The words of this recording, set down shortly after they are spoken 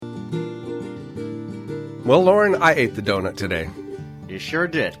Well, Lauren, I ate the donut today. You sure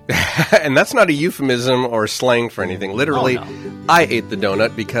did. And that's not a euphemism or slang for anything. Literally, I ate the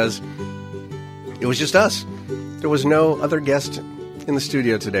donut because it was just us. There was no other guest in the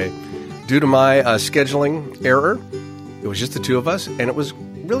studio today. Due to my scheduling error, it was just the two of us, and it was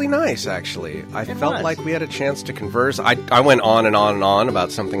really nice, actually. I felt like we had a chance to converse. I went on and on and on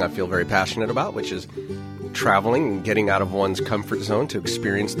about something I feel very passionate about, which is traveling and getting out of one's comfort zone to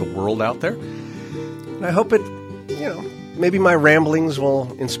experience the world out there. And I hope it, maybe my ramblings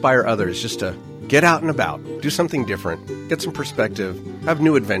will inspire others just to get out and about, do something different, get some perspective, have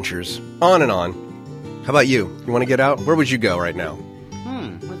new adventures, on and on. How about you? You want to get out? Where would you go right now?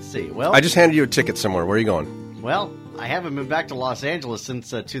 Let's see. Well, I just handed you a ticket somewhere. Where are you going? Well, I haven't been back to Los Angeles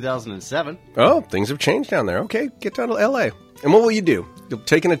since 2007. Oh, things have changed down there. Okay, get down to L.A. And what will you do? You'll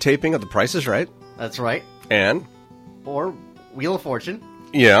take in a taping of The Price is Right? That's right. And? Or Wheel of Fortune.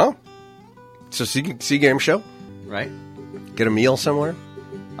 Yeah. So see game show? Right. Get a meal somewhere?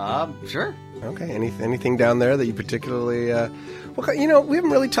 Sure. Okay. Anything down there that you particularly... we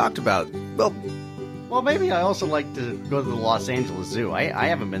haven't really talked about. Well, maybe I also like to go to the Los Angeles Zoo. I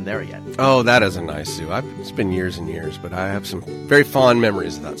haven't been there yet. Oh, that is a nice zoo. It's been years and years, but I have some very fond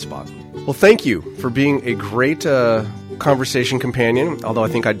memories of that spot. Well, thank you for being a great conversation companion, although I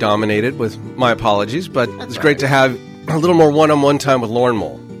think I dominated with my apologies, but it's great to have a little more one-on-one time with Lauren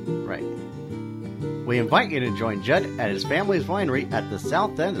Mole. Right. We invite you to join Judd at his family's winery at the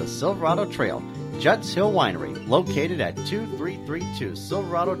south end of Silverado Trail. Judd's Hill Winery, located at 2332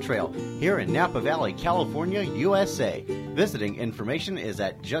 Silverado Trail, here in Napa Valley, California, USA. Visiting information is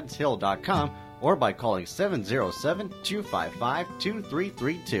at juddshill.com or by calling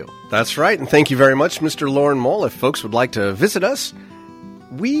 707-255-2332. That's right, and thank you very much, Mr. Lauren Mole. If folks would like to visit us,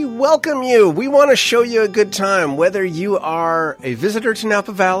 we welcome you. We want to show you a good time. Whether you are a visitor to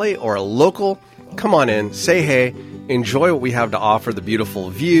Napa Valley or a local, come on in, say hey. Enjoy what we have to offer, the beautiful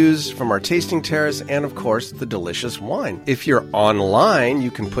views from our tasting terrace, and of course, the delicious wine. If you're online,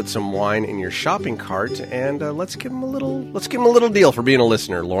 you can put some wine in your shopping cart, and let's give them a little deal for being a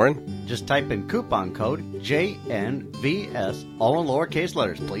listener, Lauren. Just type in coupon code JNVS, all in lowercase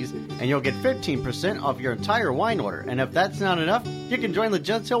letters, please, and you'll get 15% off your entire wine order. And if that's not enough, you can join the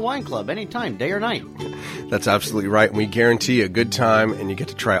Judd's Hill Wine Club anytime, day or night. That's absolutely right, and we guarantee a good time, and you get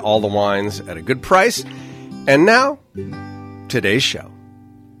to try all the wines at a good price. And now, today's show.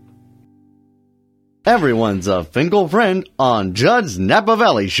 Everyone's a Finkel friend on Judd's Napa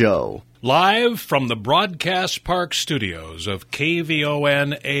Valley Show. Live from the Broadcast Park studios of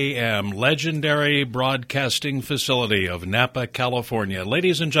KVON-AM, legendary broadcasting facility of Napa, California.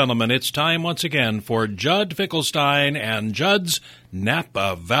 Ladies and gentlemen, it's time once again for Judd Finkelstein and Judd's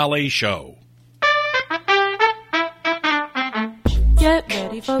Napa Valley Show. Get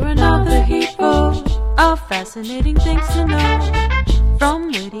ready for another heapful of fascinating things to know from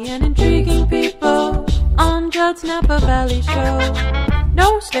witty and intriguing people on Judd's Napa Valley Show.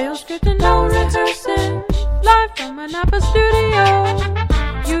 No stale script and no rehearsing, live from a Napa studio.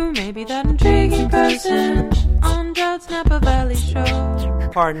 You may be that intriguing person on Judd's Napa Valley Show.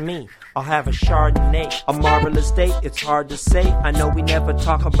 Pardon me, I'll have a Chardonnay. A marvelous date, it's hard to say. I know we never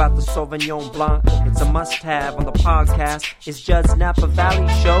talk about the Sauvignon Blanc. It's a must-have on the podcast. It's Judd's Napa Valley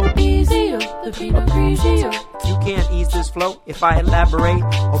Show. Easy, the Pinot Grigio. You can't ease this flow if I elaborate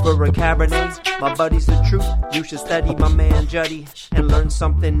over a Cabernet. My buddy's the truth. You should study my man Juddy and learn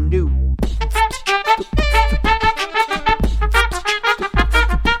something new.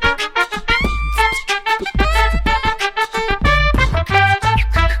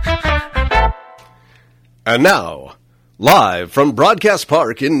 And now, live from Broadcast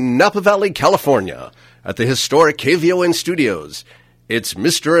Park in Napa Valley, California, at the historic KVON studios, it's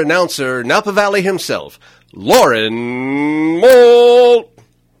Mr. Announcer Napa Valley himself, Lauren Mole.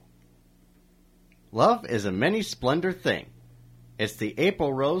 Love is a many splendor thing. It's the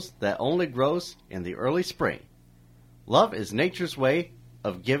April rose that only grows in the early spring. Love is nature's way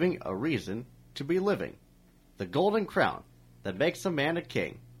of giving a reason to be living. The golden crown that makes a man a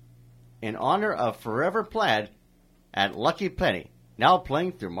king. In honor of Forever Plaid at Lucky Penny, now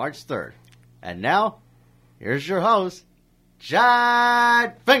playing through March 3rd. And now, here's your host,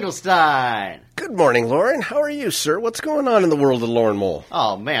 Judd Finkelstein. Good morning, Lauren. How are you, sir? What's going on in the world of Lauren Mole?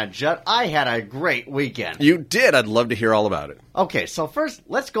 Oh, man, Judd, I had a great weekend. You did? I'd love to hear all about it. Okay, so first,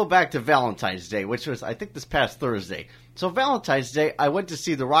 let's go back to Valentine's Day, which was, I think, this past Thursday. So Valentine's Day, I went to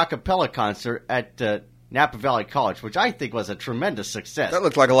see the Rockapella concert at Napa Valley College, which I think was a tremendous success. That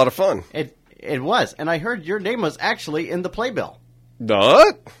looked like a lot of fun. It was, and I heard your name was actually in the playbill.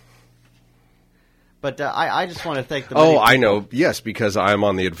 What? But I just want to thank the Oh, many I people- know. Yes, because I'm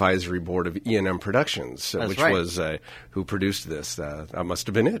on the advisory board of E&M Productions, That's which right. was who produced this. That must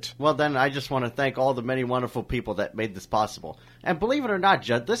have been it. Well, then I just want to thank all the many wonderful people that made this possible. And believe it or not,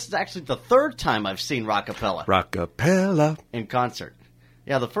 Judd, this is actually the third time I've seen Rockapella Rockapella. in concert.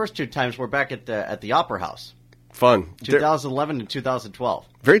 Yeah, the first 2 times were back at the Opera House, Fun. They're 2011 and 2012.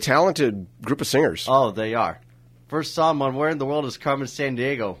 very talented group of singers. Oh, they are. First saw them on Where in the World is Carmen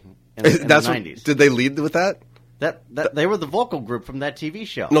Sandiego in the That's 90s. Did they lead with that? That they were the vocal group from that TV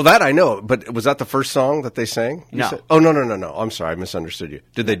show. No, that I know. But was that the first song that they sang? You No. said- Oh, no. I'm sorry. I misunderstood you.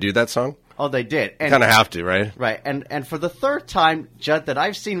 Did they do that song? Oh, they did. And, Kind of have to, right? Right, and for the third time, Judd, that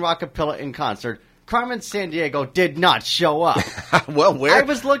I've seen Rockapella in concert, Carmen Sandiego did not show up. Well, where? I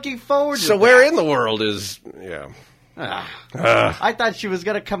was looking forward to so that. where in the world is? Yeah. I thought she was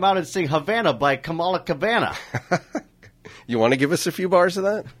going to come out and sing Havana by Kamala Cabana. You want to give us a few bars of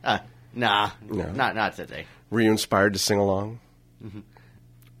that? Nah, No. not today. Were you inspired to sing along?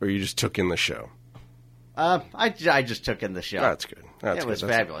 Or you just took in the show? I just took in the show. That's good. That's It good. was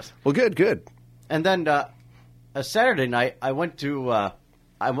That's- fabulous. Well, good. And then a Saturday night, I went to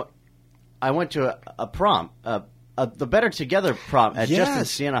I went to a prom, the Better Together prom at Justin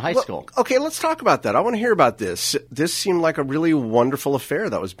Siena High Well, School. Okay, let's talk about that. I want to hear about this. This seemed like a really wonderful affair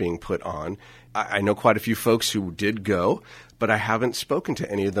that was being put on. I know quite a few folks who did go, but I haven't spoken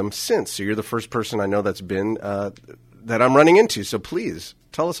to any of them since. So you're the first person I know that's been that I'm running into. So please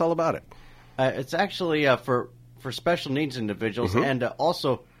tell us all about it. It's actually for special needs individuals, Mm-hmm. and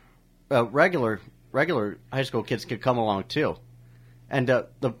also regular high school kids could come along too. And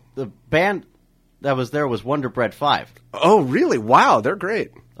the band that was there was Wonder Bread 5. Oh, really? Wow, they're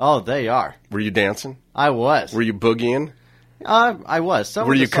great. Oh, they are. Were you dancing? I was. Were you boogieing? I was. Some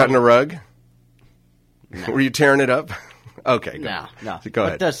Were of the you cutting a songs- rug? Were you tearing it up? Okay, go. No. Go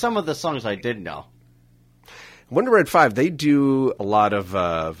ahead. But some of the songs I did know. Wonder Bread 5, they do a lot of,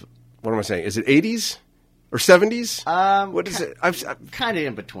 what am I saying? Is it 80s or 70s? What is it? I'm Kind of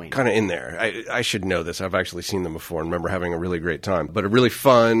in between. kind of in there. I should know this. I've actually seen them before and remember having a really great time. But a really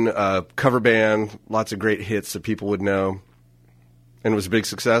fun cover band, lots of great hits that people would know. And it was a big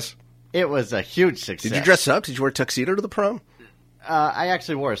success. It was a huge success. Did you dress up? Did you wear a tuxedo to the prom? I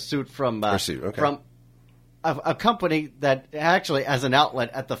actually wore a suit from okay. from a company that actually has an outlet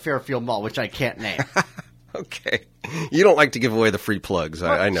at the Fairfield Mall, which I can't name. Okay. You don't like to give away the free plugs.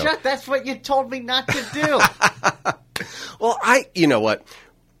 I know. Chuck, that's what you told me not to do. Well, you know what?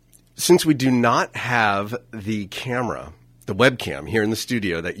 Since we do not have the camera, the webcam here in the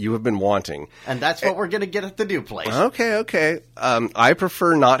studio that you have been wanting. And that's what we're going to get at the new place. Okay. I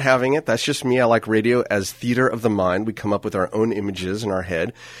prefer not having it. That's just me. I like radio as theater of the mind. We come up with our own images in our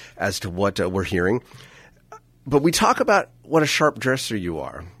head as to what we're hearing. But we talk about what a sharp dresser you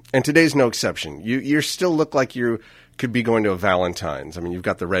are. And today's no exception. You still look like you could be going to a Valentine's. I mean, you've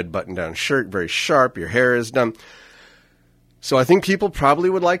got the red button-down shirt, very sharp. Your hair is done. So I think people probably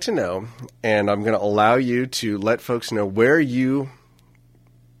would like to know, and I'm going to allow you to let folks know where you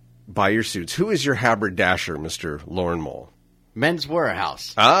buy your suits. Who is your haberdasher, Mr. Lauren Mole? Men's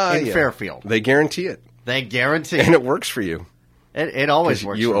Warehouse in Yeah. Fairfield. They guarantee it, They guarantee and it works for you. it always 'Cause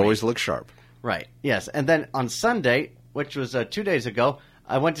works. you for me. always look sharp. Right. Yes. And then on Sunday, which was 2 days ago,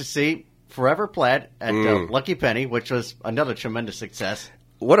 I went to see Forever Plaid at Lucky Penny, which was another tremendous success.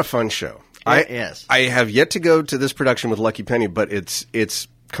 What a fun show! It is. I have yet to go to this production with Lucky Penny, but it's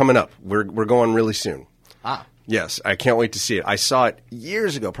coming up. We're going really soon. Ah. Yes, I can't wait to see it. I saw it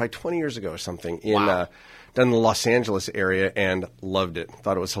years ago, probably 20 years ago or something, Wow. down in the Los Angeles area, and loved it.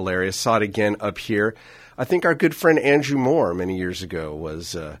 Thought it was hilarious. Saw it again up here. I think our good friend Andrew Moore many years ago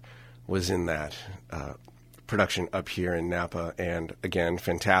was in that production up here in Napa, and again,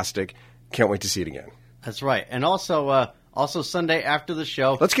 fantastic. Can't wait to see it again. That's right. And also Sunday after the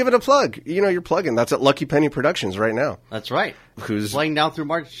show. Let's give it a plug. You know, you're plugging. That's at Lucky Penny Productions right now. That's right. Who's playing down through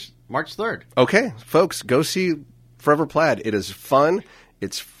March 3rd. Okay, folks, go see Forever Plaid. It is fun.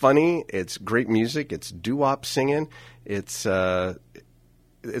 It's funny. It's great music. It's doo-wop singing. It's a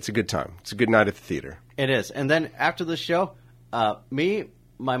good time. It's a good night at the theater. It is. And then after the show, me,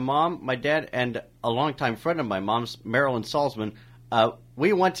 my mom, my dad, and a longtime friend of my mom's, Marilyn Salzman,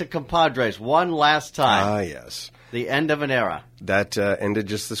 we went to Compadres one last time. Ah, yes. The end of an era. That ended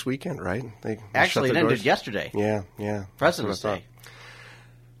just this weekend, right? They Actually, shut it their ended doors? yesterday. Yeah. President's That's what I Day. thought.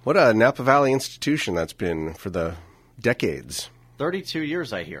 What a Napa Valley institution that's been for the decades. 32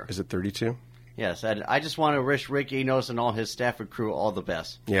 years, I hear. Is it 32? Yes, and I just want to wish Rick Enos and all his staff and crew all the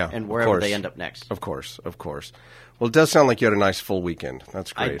best. Yeah, and of wherever course. they end up next. Of course. Well, it does sound like you had a nice full weekend.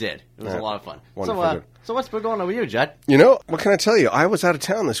 That's great. I did. It was a lot of fun. Wonderful. So what's been going on with you, Judd? You know, what can I tell you? I was out of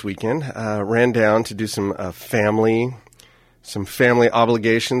town this weekend. Ran down to do some family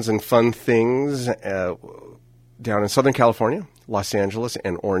obligations and fun things down in Southern California, Los Angeles,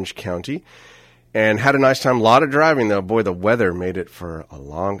 and Orange County. And had a nice time. A lot of driving, though. Boy, the weather made it for a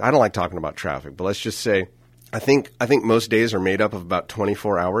long... I don't like talking about traffic, but let's just say I think most days are made up of about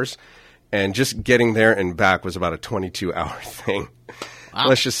 24 hours. And just getting there and back was about a 22-hour thing. Wow.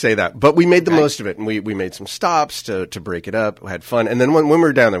 Let's just say that. But we made the most of it, and we made some stops to break it up. We had fun. And then when we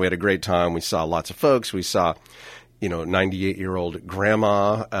were down there, we had a great time. We saw lots of folks. We saw, 98-year-old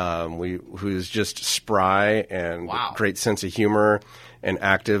grandma who's just spry and great sense of humor and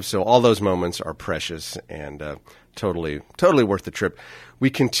active. So all those moments are precious and totally worth the trip. We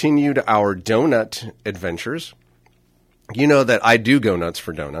continued our donut adventures. You know that I do go nuts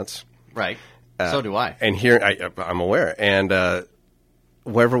for donuts. Right. So do I. And here, I'm aware. And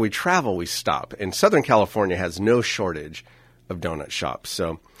wherever we travel, we stop. And Southern California has no shortage of donut shops.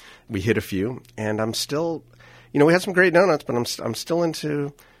 So we hit a few. And I'm still, we had some great donuts, but I'm still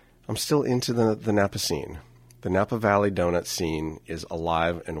into the Napa scene. The Napa Valley donut scene is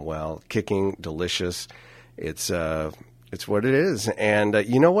alive and well, kicking, delicious. It's what it is. And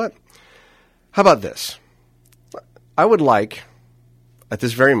you know what? How about this? I would like, at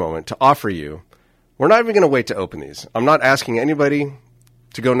this very moment, to offer you, we're not even going to wait to open these. I'm not asking anybody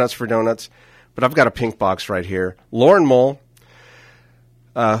to go nuts for donuts, but I've got a pink box right here. Lauren Mole,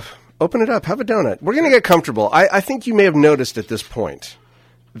 open it up. Have a donut. We're going to get comfortable. I think you may have noticed at this point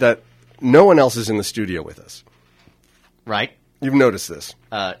that no one else is in the studio with us. Right. You've noticed this.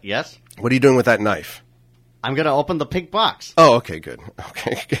 Yes. What are you doing with that knife? I'm going to open the pink box. Oh, okay, good.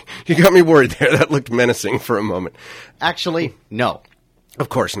 Okay. You got me worried there. That looked menacing for a moment. Actually, no. Of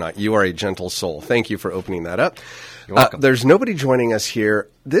course not. You are a gentle soul. Thank you for opening that up. You're welcome. There's nobody joining us here.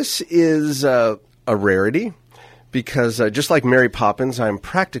 This is a rarity because just like Mary Poppins, I'm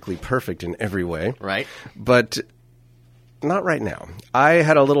practically perfect in every way. Right. But not right now. I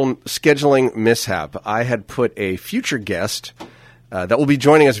had a little scheduling mishap. I had put a future guest that will be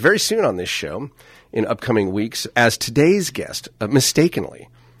joining us very soon on this show in upcoming weeks as today's guest, mistakenly.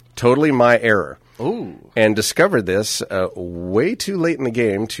 Totally my error. Ooh. And discovered this way too late in the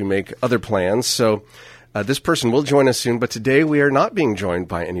game to make other plans. So this person will join us soon, but today we are not being joined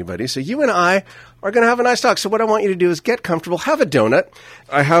by anybody. So you and I are going to have a nice talk. So what I want you to do is get comfortable, have a donut.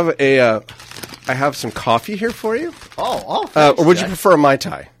 I have some coffee here for you. Oh, thanks, or would you Judd. prefer a Mai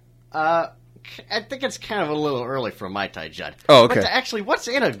Tai? I think it's kind of a little early for a Mai Tai, Judd. Oh, okay. But actually, what's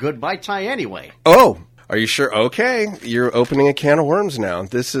in a good Mai Tai anyway? Oh, are you sure? Okay. You're opening a can of worms now.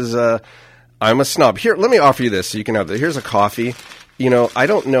 This is, I'm a snob. Here, let me offer you this so you can have this. Here's a coffee. I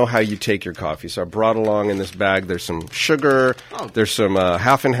don't know how you take your coffee, so I brought along in this bag. There's some sugar. Oh. There's some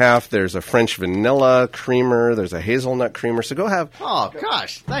half and half. There's a French vanilla creamer. There's a hazelnut creamer. So go have. Oh,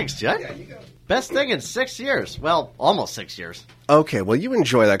 gosh. Thanks, Judd. Yeah, you go. Best thing in 6 years. Well, almost 6 years. Okay, well, you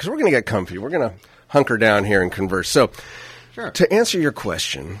enjoy that because we're going to get comfy. We're going to hunker down here and converse. So, Sure. To answer your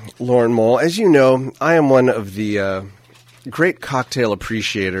question, Lauren Mole, as you know, I am one of the great cocktail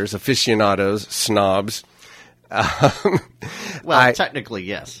appreciators, aficionados, snobs. Well, technically,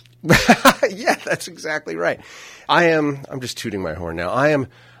 yes. Yeah, that's exactly right. I'm just tooting my horn now.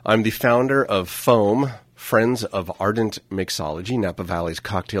 I'm the founder of FOAM, Friends of Ardent Mixology, Napa Valley's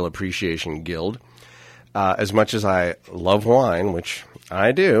Cocktail Appreciation Guild. As much as I love wine, which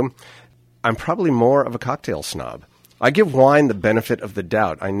I do, I'm probably more of a cocktail snob. I give wine the benefit of the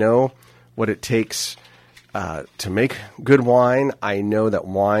doubt. I know what it takes to make good wine. I know that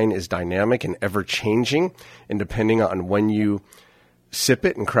wine is dynamic and ever-changing, and depending on when you sip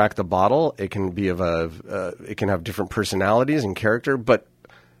it and crack the bottle, it can be it can have different personalities and character. But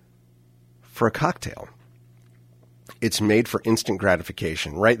for a cocktail, it's made for instant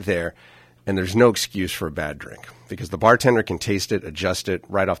gratification right there, and there's no excuse for a bad drink because the bartender can taste it, adjust it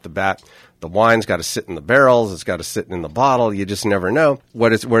right off the bat. The wine's got to sit in the barrels. It's got to sit in the bottle. You just never know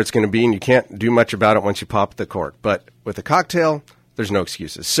where it's going to be, and you can't do much about it once you pop the cork. But with a cocktail, there's no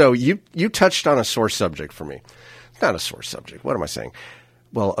excuses. So you touched on a sore subject for me. It's not a sore subject. What am I saying?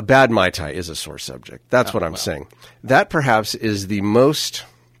 Well, a bad Mai Tai is a sore subject. That's what I'm saying. That perhaps is the most...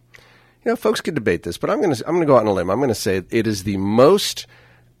 folks could debate this, but I'm going to go out on a limb. I'm going to say it is the most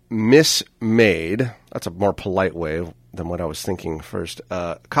mismade, that's a more polite way than what I was thinking first,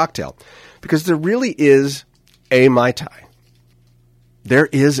 cocktail. Because there really is a Mai Tai. There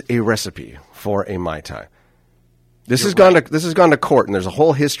is a recipe for a Mai Tai. This has gone to court, and there's a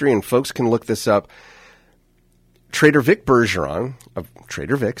whole history, and folks can look this up. Trader Vic Bergeron of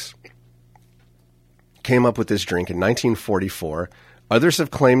Trader Vic's came up with this drink in 1944. Others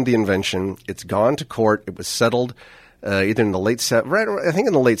have claimed the invention. It's gone to court. It was settled either in the late I think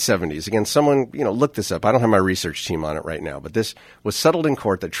in the late 70s. Again, someone look this up. I don't have my research team on it right now, but this was settled in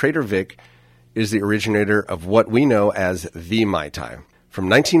court that Trader Vic is the originator of what we know as the Mai Tai. From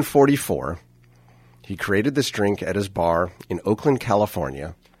 1944, he created this drink at his bar in Oakland,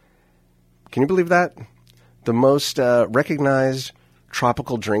 California. Can you believe that? The most recognized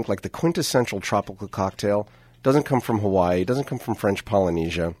tropical drink, like the quintessential tropical cocktail, doesn't come from Hawaii, doesn't come from French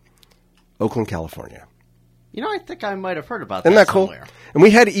Polynesia. Oakland, California. I think I might have heard about that. Isn't that cool? Somewhere. And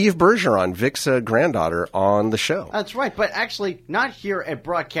we had Eve Bergeron, Vic's granddaughter, on the show. That's right, but actually not here at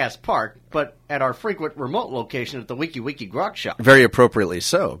Broadcast Park, but at our frequent remote location at the Wiki Wiki Grog Shop. Very appropriately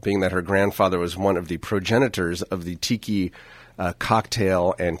so, being that her grandfather was one of the progenitors of the tiki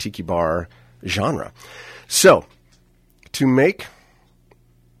cocktail and tiki bar genre. So, to make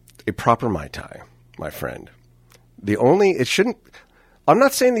a proper Mai Tai, my friend, I'm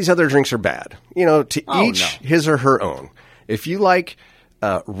not saying these other drinks are bad. His or her own. If you like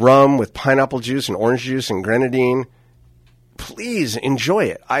rum with pineapple juice and orange juice and grenadine, please enjoy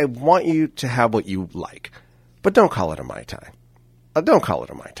it. I want you to have what you like. But don't call it a Mai Tai. Don't call it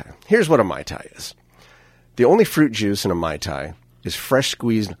a Mai Tai. Here's what a Mai Tai is. The only fruit juice in a Mai Tai is fresh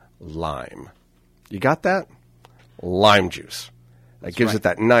squeezed lime. You got that? Lime juice. That gives it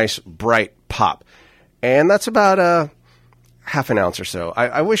that nice, bright pop. And that's about half an ounce or so.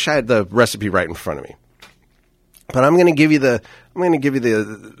 I wish I had the recipe right in front of me. But I'm going to give you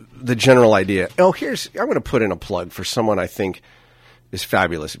the general idea. I'm going to put in a plug for someone I think is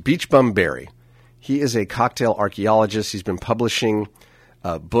fabulous. Beach Bum Berry. He is a cocktail archaeologist. He's been publishing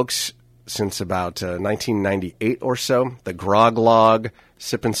books since about 1998 or so. The Grog Log,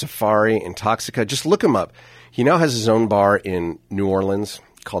 Sippin' Safari, Intoxica. Just look him up. He now has his own bar in New Orleans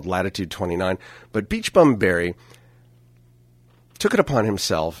called Latitude 29. But Beach Bum Berry took it upon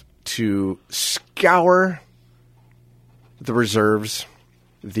himself to scour the reserves,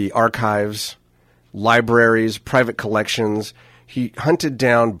 the archives, libraries, private collections. He hunted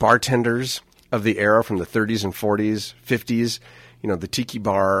down bartenders of the era from the 30s and 40s, 50s, the tiki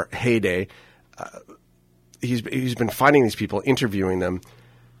bar heyday. He's been finding these people, interviewing them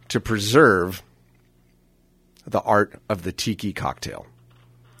to preserve the art of the tiki cocktail.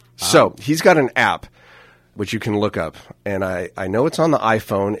 So he's got an app which you can look up, and I know it's on the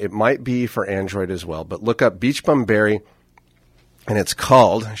iPhone. It might be for Android as well, but look up Beach Bum Berry, and it's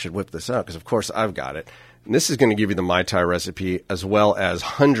called, I should whip this up because of course I've got it, and this is going to give you the Mai Tai recipe as well as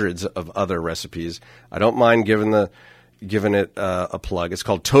hundreds of other recipes. I don't mind giving it a plug. It's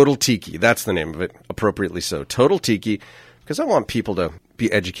called Total Tiki. That's the name of it, appropriately so. Total Tiki, because I want people to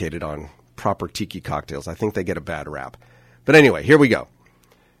be educated on proper tiki cocktails. I think they get a bad rap. But anyway, here we go.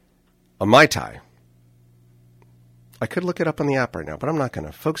 A Mai Tai. I could look it up on the app right now, but I'm not going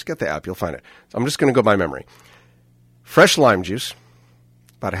to. Folks, get the app. You'll find it. So I'm just going to go by memory. Fresh lime juice,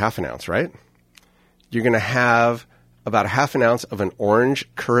 about a half an ounce, right? You're going to have about a half an ounce of an orange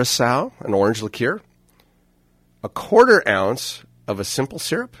curacao, an orange liqueur, a quarter ounce of a simple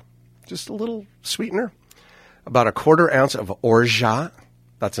syrup, just a little sweetener, about a quarter ounce of orgeat,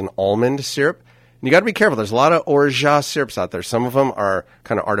 that's an almond syrup. And you got to be careful. There's a lot of orgeat syrups out there. Some of them are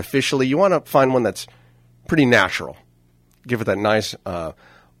kind of artificially. You want to find one that's pretty natural. Give it that nice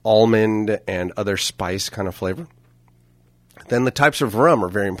almond and other spice kind of flavor. Then the types of rum are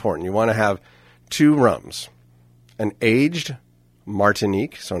very important. You want to have 2 rums. An aged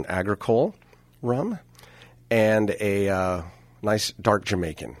Martinique, so an agricole rum, and a nice dark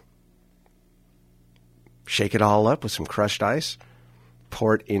Jamaican. Shake it all up with some crushed ice.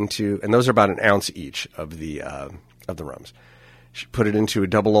 Pour it into, and those are about an ounce each of the rums. Put it into a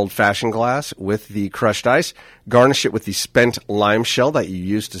double old-fashioned glass with the crushed ice. Garnish it with the spent lime shell that you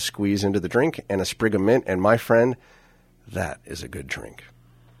used to squeeze into the drink and a sprig of mint. And my friend, that is a good drink.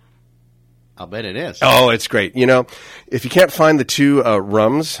 I'll bet it is. Oh, it's great. If you can't find the 2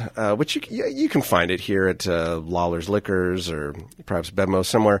 rums, which you can find it here at Lawler's Liquors or perhaps Bedmo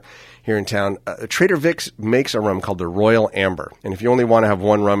somewhere here in town, Trader Vic's makes a rum called the Royal Amber. And if you only want to have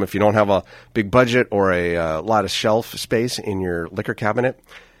 1 rum, if you don't have a big budget or a lot of shelf space in your liquor cabinet,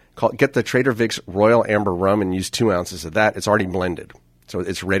 get the Trader Vic's Royal Amber rum and use 2 ounces of that. It's already blended, so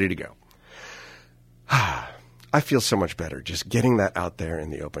it's ready to go. I feel so much better just getting that out there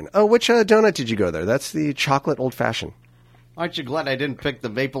in the open. Oh, which donut did you go there? That's the chocolate old-fashioned. Aren't you glad I didn't pick the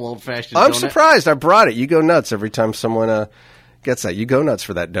maple old-fashioned I'm donut? surprised. I brought it. You go nuts every time someone gets that. You go nuts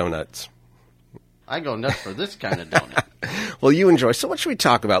for that donuts. I go nuts for this kind of donut. Well, you enjoy. So what should we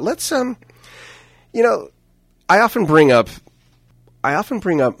talk about? Let's, I often bring up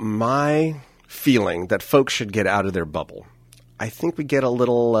my feeling that folks should get out of their bubble. I think we get a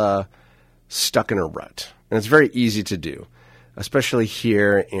little stuck in a rut, and it's very easy to do, especially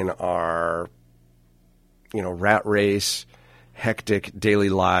here in our, rat race, hectic daily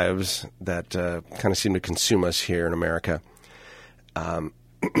lives that kind of seem to consume us here in America.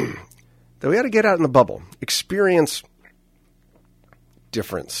 That we got to get out in the bubble, experience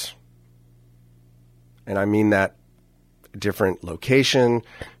difference. And I mean that different location,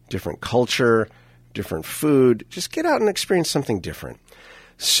 different culture, different food. Just get out and experience something different.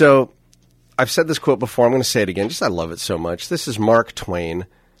 So I've said this quote before. I'm going to say it again. Just I love it so much. This is Mark Twain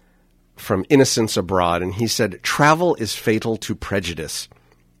from Innocents Abroad. And he said, "Travel is fatal to prejudice,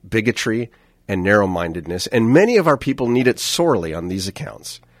 bigotry, and narrow-mindedness. And many of our people need it sorely on these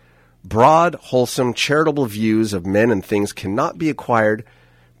accounts. Broad, wholesome, charitable views of men and things cannot be acquired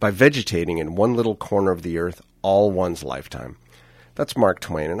by vegetating in one little corner of the earth all one's lifetime." That's Mark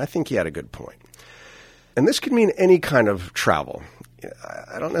Twain, and I think he had a good point. And this could mean any kind of travel.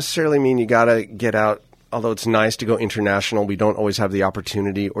 I don't necessarily mean you got to get out, although it's nice to go international. We don't always have the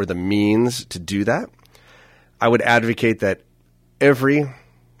opportunity or the means to do that. I would advocate that every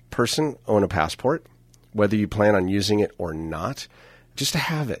person own a passport, whether you plan on using it or not. Just to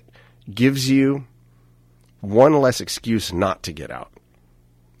have it gives you one less excuse not to get out.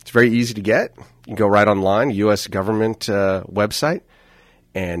 It's very easy to get. You can go right online, U.S. government website,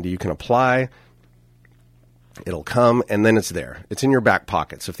 and you can apply. It'll come, and then it's there. It's in your back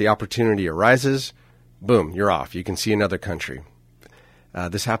pocket. So if the opportunity arises, boom, you're off. You can see another country.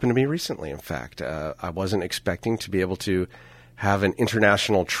 This happened to me recently, in fact. I wasn't expecting to be able to have an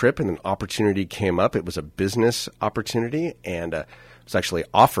international trip, and an opportunity came up. It was a business opportunity, and I was actually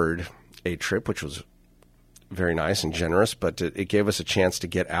offered a trip, which was very nice and generous, but it gave us a chance to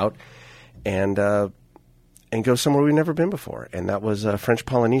get out and go somewhere we've never been before, and that was French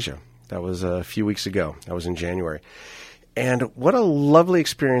Polynesia. That was a few weeks ago. That was in January. And what a lovely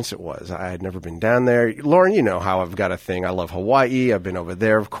experience it was. I had never been down there. Lauren, you know how I've got a thing. I love Hawaii. I've been over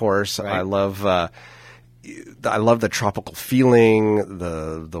there, of course. Right. I love the tropical feeling,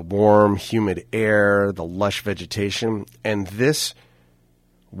 the warm, humid air, the lush vegetation. And this,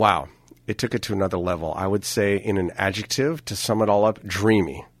 wow, it took it to another level. I would say in an adjective to sum it all up,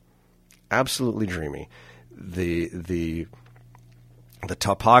 dreamy. Absolutely dreamy. The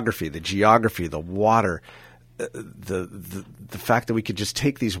topography, the geography, the water, the fact that we could just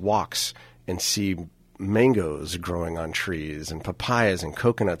take these walks and see mangoes growing on trees and papayas and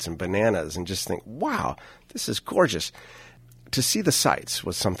coconuts and bananas and just think, wow, this is gorgeous. To see the sights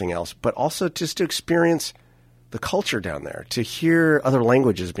was something else, but also just to experience the culture down there, to hear other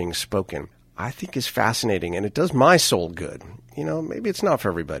languages being spoken, I think is fascinating, and it does my soul good. Maybe it's not for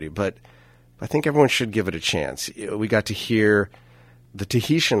everybody, but I think everyone should give it a chance. We got to hear the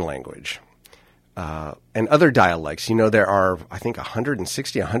Tahitian language, and other dialects. There are, I think,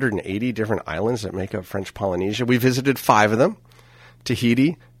 160, 180 different islands that make up French Polynesia. We visited 5 of them: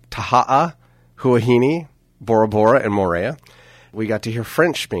 Tahiti, Taha'a, Huahine, Bora Bora, and Moorea. We got to hear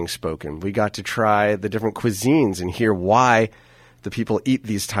French being spoken. We got to try the different cuisines and hear why the people eat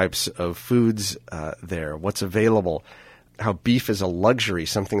these types of foods there, what's available, how beef is a luxury,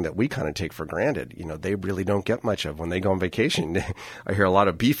 something that we kind of take for granted. They really don't get much of when they go on vacation. I hear a lot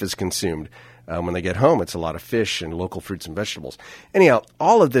of beef is consumed. When they get home, it's a lot of fish and local fruits and vegetables. Anyhow,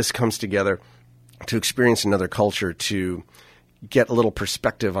 all of this comes together to experience another culture, to get a little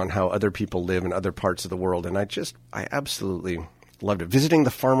perspective on how other people live in other parts of the world. And I absolutely loved it. Visiting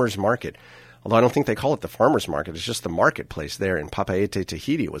the farmer's market, although I don't think they call it the farmer's market, it's just the marketplace there in Papeete,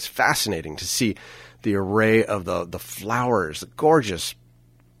 Tahiti. It was fascinating to see the array of the flowers, the gorgeous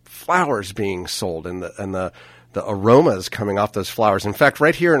flowers being sold, and the aromas coming off those flowers. In fact,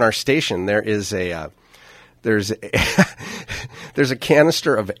 right here in our station, there's a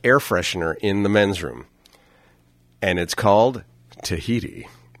canister of air freshener in the men's room, and it's called Tahiti.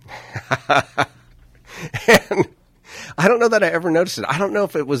 And I don't know that I ever noticed it. I don't know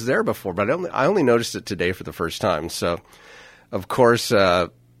if it was there before, but I only noticed it today for the first time. So, of course, I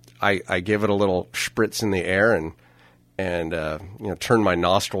gave it a little spritz in the air and turned my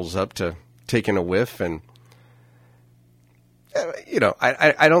nostrils up to take in a whiff. And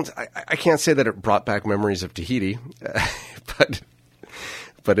I can't say that it brought back memories of Tahiti, but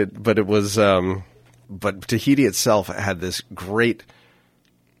it was. But Tahiti itself had this great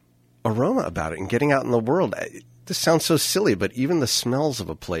aroma about it, and getting out in the world. This sounds so silly, but even the smells of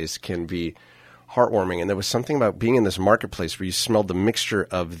a place can be heartwarming. And there was something about being in this marketplace where you smelled the mixture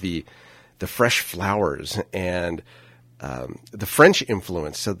of the the fresh flowers and the French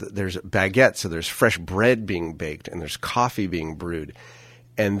influence. So there's baguettes, so there's fresh bread being baked, and there's coffee being brewed.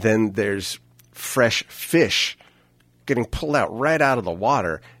 And then there's fresh fish getting pulled out right out of the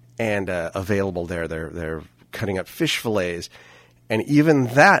water and available there. They're cutting up fish fillets. And even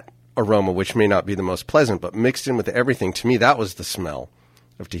that aroma, which may not be the most pleasant, but mixed in with everything, to me, that was the smell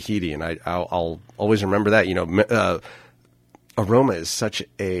of Tahiti. And I'll always remember that. Aroma is such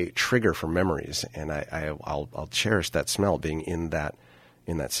a trigger for memories, and I'll cherish that smell being in that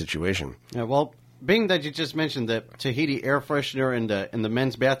situation. Yeah, well, being that you just mentioned the Tahiti air freshener in the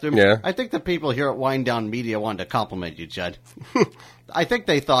men's bathroom, yeah. I think the people here at Wind Down Media wanted to compliment you, Judd. I think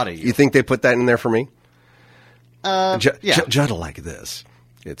they thought of you. You think they put that in there for me? Yeah. Judd will like this.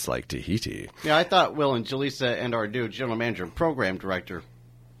 It's like Tahiti. Yeah, I thought Will and Jaleesa and our new general manager and program director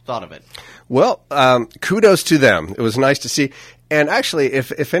thought of it. Well, kudos to them. It was nice to see. And actually,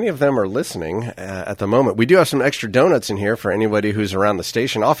 if any of them are listening at the moment, we do have some extra donuts in here for anybody who's around the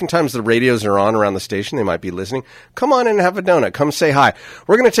station. Oftentimes the radios are on around the station. They might be listening. Come on in and have a donut. Come say hi.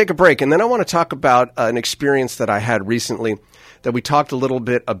 We're going to take a break, and then I want to talk about an experience that I had recently that we talked a little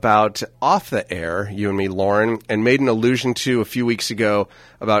bit about off the air, you and me, Lauren, and made an allusion to a few weeks ago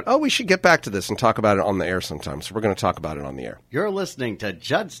about, we should get back to this and talk about it on the air sometime. So we're going to talk about it on the air. You're listening to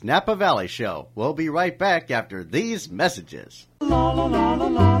Judd's Napa Valley Show. We'll be right back after these messages.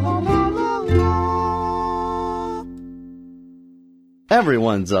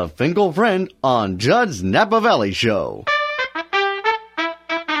 Everyone's a Finkel friend on Judd's Napa Valley Show.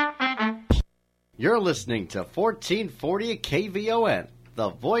 You're listening to 1440 KVON, the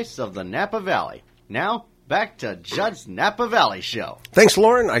voice of the Napa Valley. Now, back to Judd's Napa Valley Show. Thanks,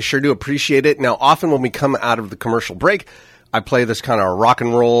 Lauren. I sure do appreciate it. Now, often when we come out of the commercial break, I play this kind of rock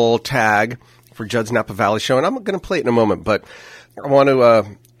and roll tag for Judd's Napa Valley Show, and I'm going to play it in a moment, but I want to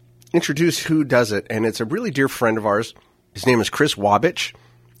introduce who does it, and it's a really dear friend of ours. His name is Chris Wabich.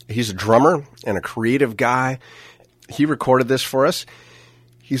 He's a drummer and a creative guy. He recorded this for us.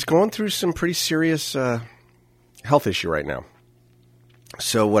 He's going through some pretty serious health issue right now.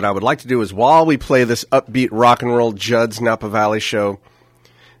 So what I would like to do is, while we play this upbeat rock and roll Judd's Napa Valley Show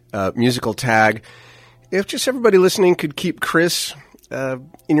musical tag, if just everybody listening could keep Chris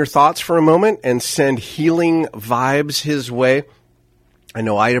in your thoughts for a moment and send healing vibes his way. I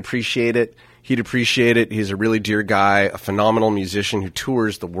know I'd appreciate it. He'd appreciate it. He's a really dear guy, a phenomenal musician who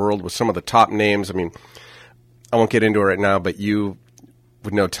tours the world with some of the top names. I mean, I won't get into it right now, but you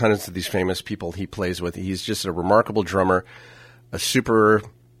would know tons of these famous people he plays with. He's just a remarkable drummer, a super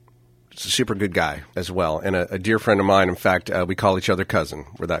good guy as well, and a dear friend of mine. In fact, we call each other cousin.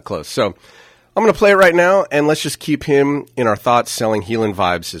 We're that close. So I'm going to play it right now, and let's just keep him in our thoughts, selling healing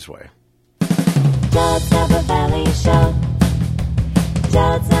vibes his way. Judd's Napa Valley Show.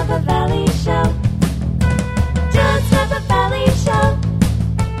 Judd's Napa Valley Show. Judd's Napa Valley Show.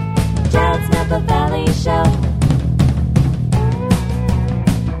 Judd's Napa Valley Show.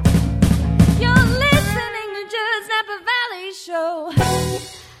 You're listening to Judd's Napa Valley Show.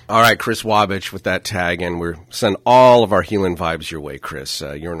 All right, Chris Wabich with that tag, and we're send all of our healing vibes your way, Chris.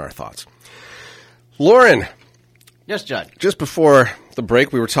 You're in our thoughts. Lauren. Yes, Judd. Just before the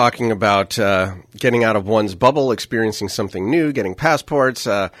break, we were talking about getting out of one's bubble, experiencing something new, getting passports,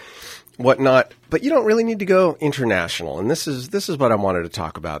 whatnot. But you don't really need to go international, and this is what I wanted to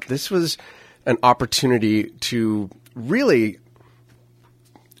talk about. This was an opportunity to really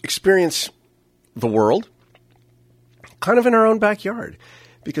experience the world kind of in our own backyard.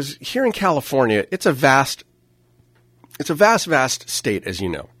 Because here in California, it's a vast state, as you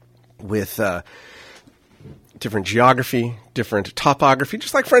know, with different geography, different topography,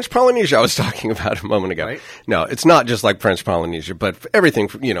 just like French Polynesia I was talking about a moment ago. Right. No, it's not just like French Polynesia, but everything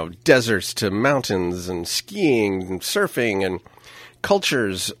from, deserts to mountains and skiing and surfing and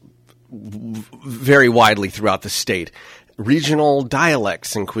cultures very widely throughout the state, regional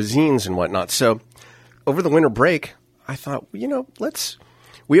dialects and cuisines and whatnot. So over the winter break, I thought,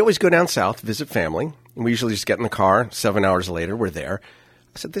 we always go down south, visit family, and we usually just get in the car. 7 hours later, we're there.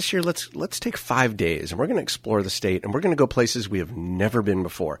 I said, this year, let's take 5 days, and we're going to explore the state, and we're going to go places we have never been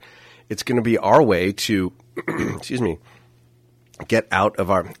before. It's going to be our way to, get out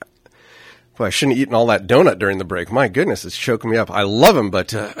of our... Well, I shouldn't have eaten all that donut during the break. My goodness, it's choking me up. I love them,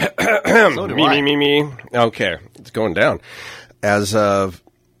 but... So do I. me. Okay, it's going down. As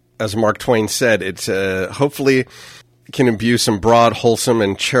Mark Twain said, it's hopefully... can imbue some broad, wholesome,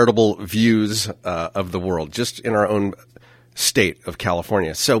 and charitable views of the world, just in our own state of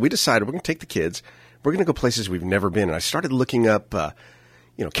California. So we decided we're going to take the kids. We're going to go places we've never been. And I started looking up,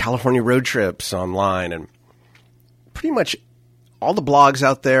 California road trips online, and pretty much all the blogs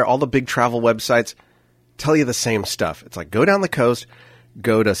out there, all the big travel websites tell you the same stuff. It's like, go down the coast,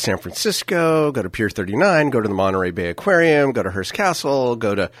 go to San Francisco, go to Pier 39, go to the Monterey Bay Aquarium, go to Hearst Castle,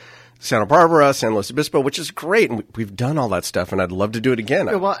 go to Santa Barbara, San Luis Obispo, which is great. And we've done all that stuff, and I'd love to do it again.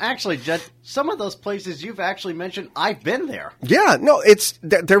 Well, actually, Judd, some of those places you've actually mentioned, I've been there. Yeah, no,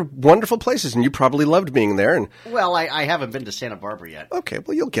 they're wonderful places, and you probably loved being there. And Well, I haven't been to Santa Barbara yet. okay,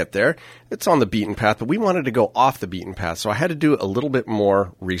 well, you'll get there. It's on the beaten path, but we wanted to go off the beaten path, so I had to do a little bit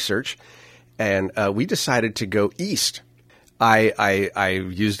more research, and we decided to go east. I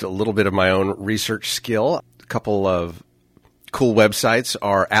used a little bit of my own research skill. A couple of cool websites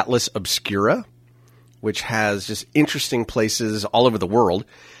are Atlas Obscura, which has just interesting places all over the world,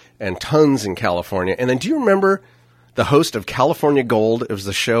 and tons in California. And then do you remember the host of California Gold? It was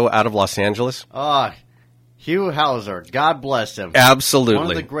the show out of Los Angeles. Hugh Hauser, God bless him. Absolutely.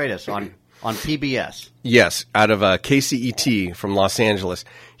 One of the greatest on PBS. Yes, out of KCET from Los Angeles.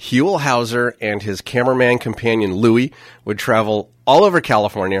 Hugh Hauser and his cameraman companion Louie would travel all over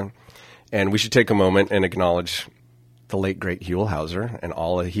California, and we should take a moment and acknowledge the late, great Hugh Hauser and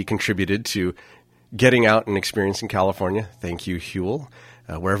all he contributed to getting out and experiencing California. Thank you, Hugh,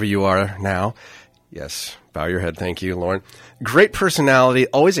 wherever you are now. Yes, bow your head. Thank you, Lauren. Great personality,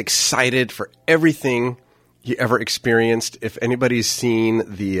 always excited for everything he ever experienced. If anybody's seen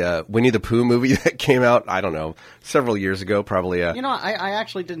the Winnie the Pooh movie that came out, I don't know, several years ago, probably I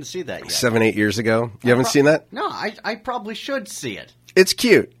actually didn't see that yet. 7-8 years ago. You haven't seen that? No, I probably should see it. It's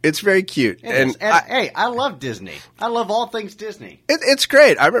cute. It's very cute. Hey, I love Disney. I love all things Disney. It's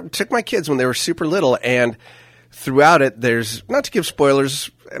great. I took my kids when they were super little, and throughout it, there's, not to give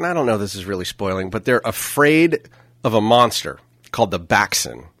spoilers, and I don't know if this is really spoiling, but they're afraid of a monster called the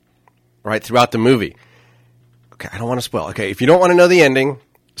Baxen, right, throughout the movie. Okay, I don't want to spoil. Okay, if you don't want to know the ending,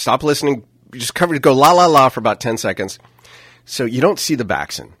 stop listening. You just go la la la for about 10 seconds. So you don't see the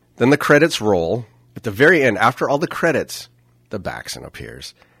Baxen. Then the credits roll. At the very end, after all the credits, the Baxen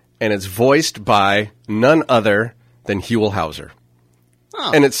appears. And it's voiced by none other than Hugh Hauser.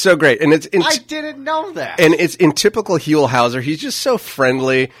 Oh. And it's so great. And I didn't know that. And it's in typical Hugh Hauser. He's just so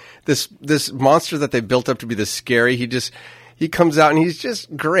friendly. This monster that they built up to be this scary, he comes out and he's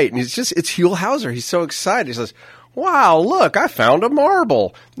just great. And it's Hugh Hauser. He's so excited. He says, wow, look, I found a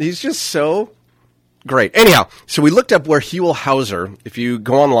marble. He's just so great. Anyhow, so we looked up where Hugh Hauser, if you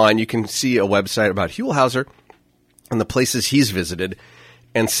go online, you can see a website about Hugh Hauser and the places he's visited.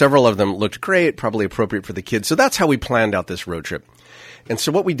 And several of them looked great, probably appropriate for the kids. So that's how we planned out this road trip. And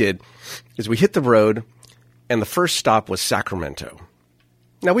so what we did is we hit the road, and the first stop was Sacramento.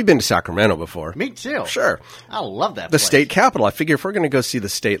 Now, we've been to Sacramento before. Me too. Sure. I love that The place. state capital. I figure if we're going to go see the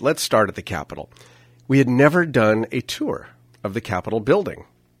state, let's start at the Capitol. We had never done a tour of the Capitol building.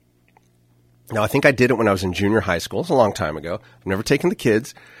 Now, I think I did it when I was in junior high school. It's a long time ago. I've never taken the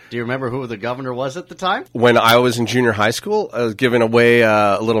kids. Do you remember who the governor was at the time? When I was in junior high school, I was giving away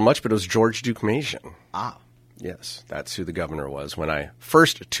a little much, but it was George Deukmejian. Ah. Yes, that's who the governor was when I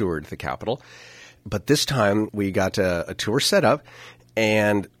first toured the Capitol. But this time we got a tour set up,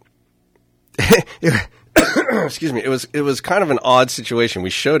 and excuse me, it was kind of an odd situation.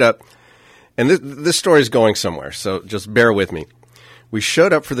 We showed up, and this story is going somewhere, so just bear with me. We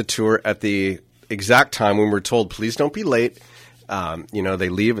showed up for the tour at the exact time when we were told, please don't be late. They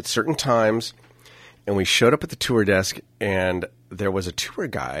leave at certain times, and we showed up at the tour desk, and there was a tour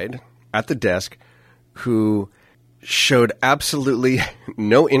guide at the desk who showed absolutely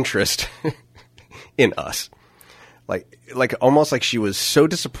no interest in us. Like almost like she was so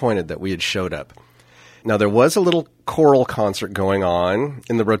disappointed that we had showed up. Now, there was a little choral concert going on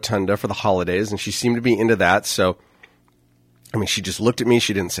in the rotunda for the holidays, and she seemed to be into that. So, she just looked at me.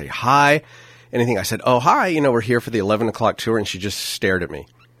 She didn't say hi, anything. I said, oh, hi, we're here for the 11 o'clock tour, and she just stared at me.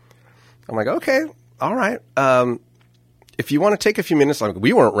 I'm like, okay, all right. If you want to take a few minutes,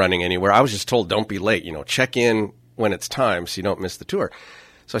 we weren't running anywhere. I was just told, don't be late, check in when it's time so you don't miss the tour.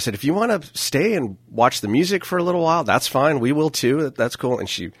 So I said, if you want to stay and watch the music for a little while, that's fine. We will too. That's cool. And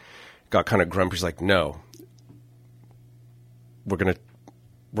she got kind of grumpy. She's like, no,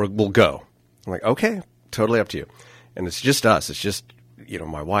 we'll go. I'm like, okay, totally up to you. And it's just us. It's just,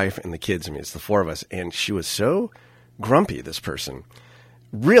 my wife and the kids. It's the four of us. And she was so grumpy, this person.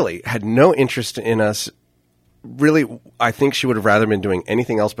 Really had no interest in us. Really, I think she would have rather been doing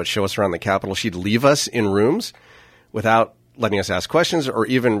anything else but show us around the Capitol. She'd leave us in rooms without letting us ask questions or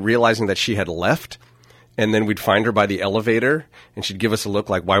even realizing that she had left. And then we'd find her by the elevator, and she'd give us a look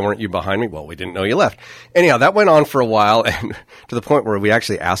like, why weren't you behind me? Well, we didn't know you left. Anyhow, that went on for a while, and to the point where we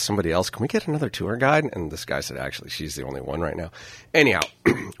actually asked somebody else, can we get another tour guide? And this guy said, actually, she's the only one right now. Anyhow,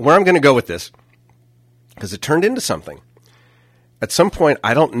 where I'm going to go with this, because it turned into something. At some point,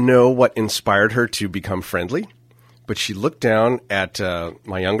 I don't know what inspired her to become friendly, but she looked down at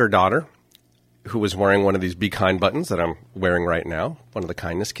my younger daughter, who was wearing one of these Be Kind buttons that I'm wearing right now, one of the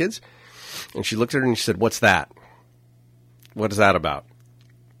kindness kids. And she looked at her and she said, "What's that? What is that about?"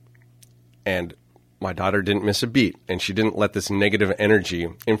 And my daughter didn't miss a beat, and she didn't let this negative energy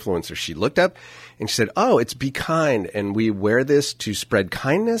influence her. She looked up and she said, "Oh, it's Be Kind, and we wear this to spread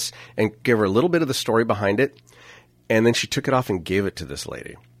kindness," and give her a little bit of the story behind it. And then she took it off and gave it to this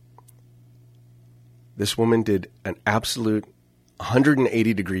lady. This woman did an absolute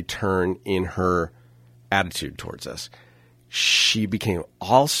 180-degree turn in her attitude towards us. She became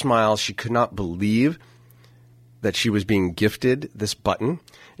all smiles. She could not believe that she was being gifted this button.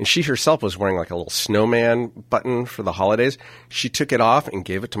 And she herself was wearing like a little snowman button for the holidays. She took it off and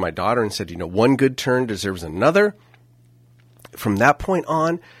gave it to my daughter and said, one good turn deserves another. From that point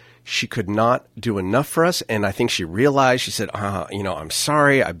on, she could not do enough for us. And I think she realized, she said, I'm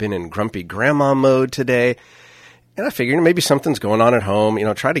sorry. I've been in grumpy grandma mode today. And I figured maybe something's going on at home.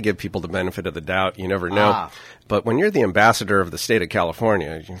 Try to give people the benefit of the doubt. You never know. But when you're the ambassador of the state of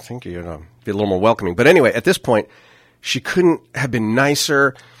California, you think you'd be a little more welcoming. But anyway, at this point, she couldn't have been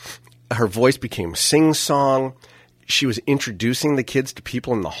nicer. Her voice became sing-song. She was introducing the kids to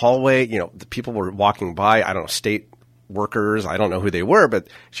people in the hallway. The people were walking by, I don't know, state workers. I don't know who they were, but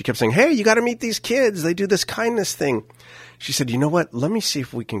she kept saying, "Hey, you got to meet these kids. They do this kindness thing." She said, "You know what? Let me see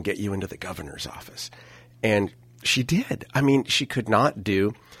if we can get you into the governor's office." And she did. I mean, she could not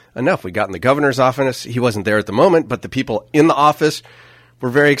do enough. We got in the governor's office. He wasn't there at the moment, but the people in the office were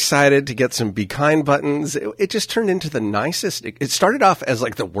very excited to get some Be Kind buttons. It just turned into the nicest. It started off as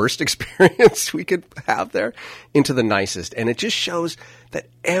like the worst experience we could have there into the nicest. And it just shows that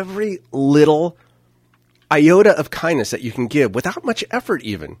every little iota of kindness that you can give without much effort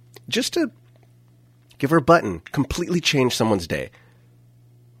even, just to give her a button, completely change someone's day.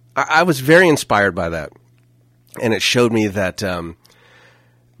 I was very inspired by that. And it showed me that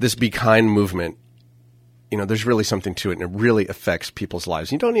this Be Kind movement, there's really something to it, and it really affects people's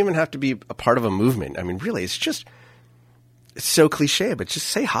lives. You don't even have to be a part of a movement. I mean, really, it's so cliche, but just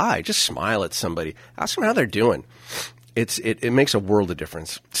say hi. Just smile at somebody. Ask them how they're doing. It makes a world of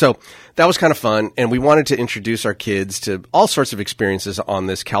difference. So that was kind of fun, and we wanted to introduce our kids to all sorts of experiences on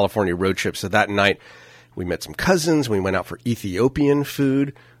this California road trip. So that night, we met some cousins. We went out for Ethiopian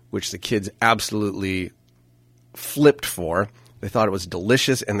food, which the kids absolutely flipped for. They thought it was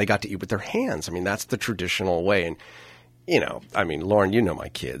delicious, and they got to eat with their hands. I mean, that's the traditional way. And, Lauren, you know my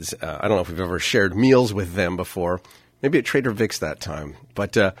kids. I don't know if we've ever shared meals with them before. Maybe at Trader Vic's that time.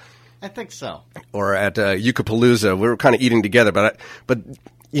 But I think so. Or at Yucapalooza. We were kind of eating together. But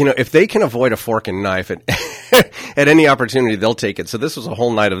if they can avoid a fork and knife at any opportunity, they'll take it. So this was a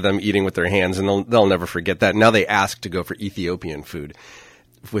whole night of them eating with their hands, and they'll never forget that. Now they ask to go for Ethiopian food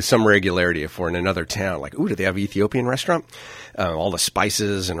with some regularity if we're in another town. Like, ooh, do they have an Ethiopian restaurant? All the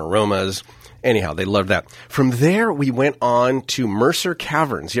spices and aromas. Anyhow, they loved that. From there, we went on to Mercer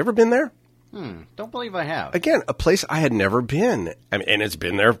Caverns. You ever been there? Don't believe I have. Again, a place I had never been. And it's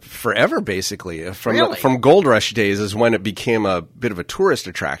been there forever, basically. Really? From Gold Rush days is when it became a bit of a tourist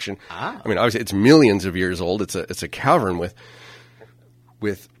attraction. I mean, obviously, it's millions of years old. It's a cavern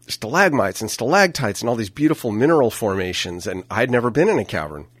with stalagmites and stalactites and all these beautiful mineral formations. And I'd never been in a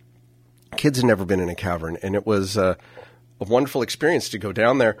cavern. Kids had never been in a cavern. And it was a wonderful experience to go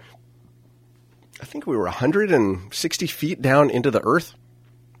down there. I think we were 160 feet down into the earth.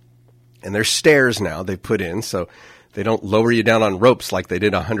 And there's stairs now they've put in, so they don't lower you down on ropes like they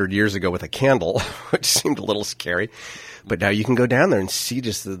did 100 years ago with a candle, which seemed a little scary. But now you can go down there and see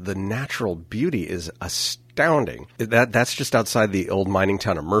just the natural beauty is astounding. That's just outside the old mining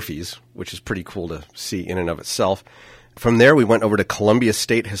town of Murphy's, which is pretty cool to see in and of itself. From there, we went over to Columbia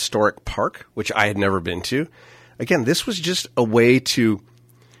State Historic Park, which I had never been to. Again, this was just a way to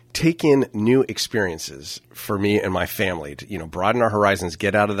take in new experiences for me and my family to, broaden our horizons,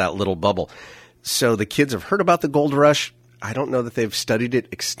 get out of that little bubble. So the kids have heard about the Gold Rush. I don't know that they've studied it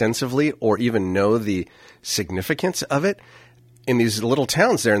extensively or even know the significance of it. In these little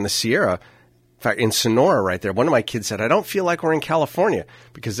towns there in the Sierra, in fact, in Sonora right there, one of my kids said, "I don't feel like we're in California,"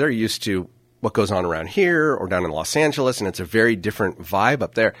 because they're used to what goes on around here or down in Los Angeles, and it's a very different vibe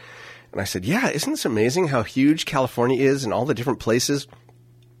up there. And I said, "Yeah, isn't this amazing how huge California is and all the different places?"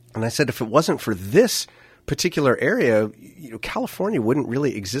 And I said, if it wasn't for this particular area, California wouldn't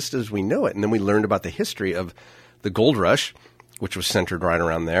really exist as we know it. And then we learned about the history of the Gold Rush, which was centered right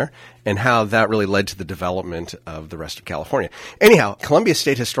around there, and how that really led to the development of the rest of California. Anyhow, Columbia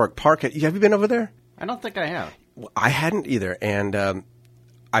State Historic Park, have you been over there? I don't think I have. I hadn't either. And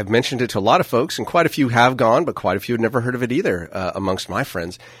I've mentioned it to a lot of folks, and quite a few have gone, but quite a few had never heard of it either amongst my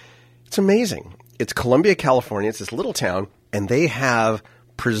friends. It's amazing. It's Columbia, California. It's this little town, and they have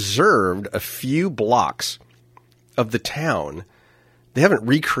preserved a few blocks of the town. They haven't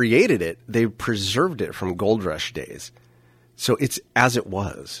recreated it. They've preserved it from Gold Rush days. So it's as it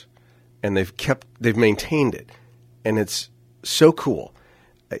was, and they've maintained it, and it's so cool.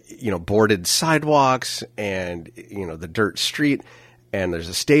 Boarded sidewalks and, the dirt street, and there's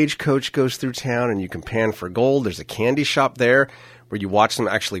a stagecoach goes through town, and you can pan for gold. There's a candy shop there where you watch them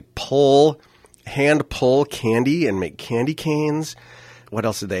actually hand pull candy and make candy canes. What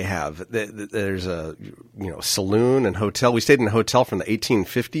else did they have? There's a saloon and hotel. We stayed in a hotel from the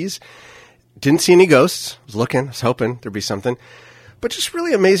 1850s. Didn't see any ghosts. I was hoping there'd be something. But just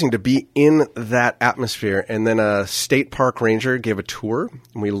really amazing to be in that atmosphere. And then a state park ranger gave a tour,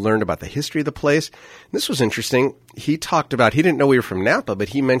 and we learned about the history of the place. And this was interesting. He talked about, he didn't know we were from Napa, but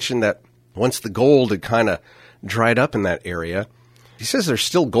he mentioned that once the gold had kind of dried up in that area, he says there's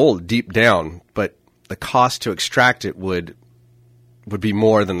still gold deep down, but the cost to extract it would be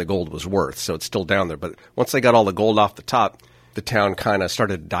more than the gold was worth. So it's still down there. But once they got all the gold off the top, the town kind of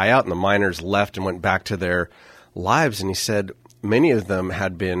started to die out, and the miners left and went back to their lives. And he said many of them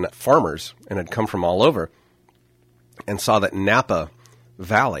had been farmers and had come from all over and saw that Napa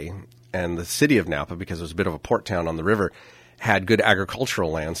Valley and the city of Napa, because it was a bit of a port town on the river, had good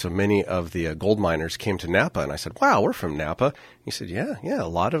agricultural land. So many of the gold miners came to Napa. And I said, wow, we're from Napa. He said, yeah, a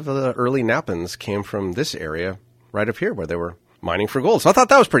lot of the early Napans came from this area right up here where they were mining for gold. So I thought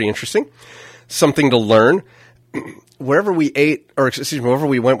that was pretty interesting. Something to learn. Wherever we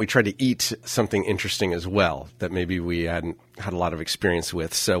went, we tried to eat something interesting as well that maybe we hadn't had a lot of experience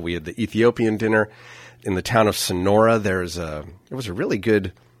with. So we had the Ethiopian dinner in the town of Sonora. There was a really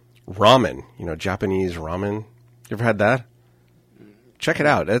good ramen, Japanese ramen. You ever had that? Check it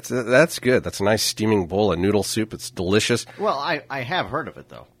out. That's good. That's a nice steaming bowl of noodle soup. It's delicious. Well, I have heard of it,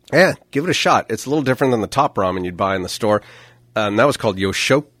 though. Yeah, give it a shot. It's a little different than the top ramen you'd buy in the store. That was called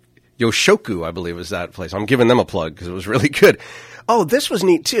Yoshoku, I believe, is that place. I'm giving them a plug because it was really good. Oh, this was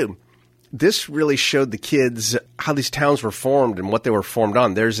neat, too. This really showed the kids how these towns were formed and what they were formed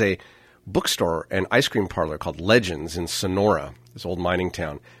on. There's a bookstore and ice cream parlor called Legends in Sonora, this old mining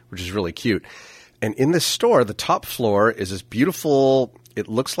town, which is really cute. And in this store, the top floor is this beautiful, it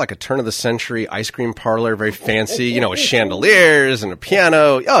looks like a turn-of-the-century ice cream parlor, very fancy, with chandeliers and a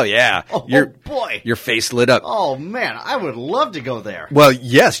piano. Oh, yeah. Boy. Your face lit up. Oh, man, I would love to go there. Well,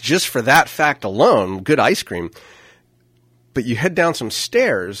 yes, just for that fact alone, good ice cream. But you head down some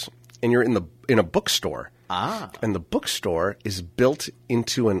stairs, and you're in a bookstore. Ah. And the bookstore is built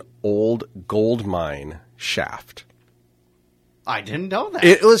into an old gold mine shaft. I didn't know that.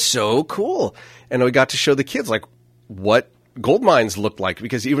 It was so cool. And we got to show the kids, what gold mines looked like,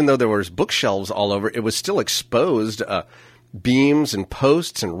 because even though there was bookshelves all over, it was still exposed beams and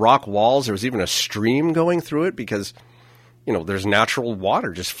posts and rock walls. There was even a stream going through it because, there's natural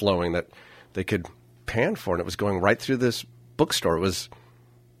water just flowing that they could pan for, and it was going right through this bookstore. It was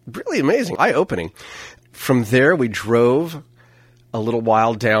really amazing, eye-opening. From there, we drove a little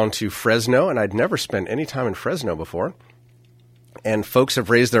while down to Fresno, and I'd never spent any time in Fresno before. And folks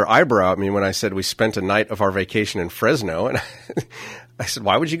have raised their eyebrow at me when I said we spent a night of our vacation in Fresno. And I said,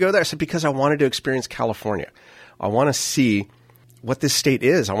 why would you go there? I said, because I wanted to experience California. I want to see what this state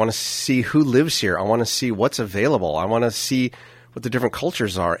is. I want to see who lives here. I want to see what's available. I want to see what the different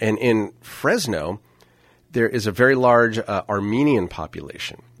cultures are. And in Fresno, there is a very large Armenian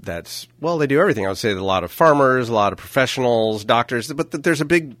population. They do everything. I would say a lot of farmers, a lot of professionals, doctors, but there's a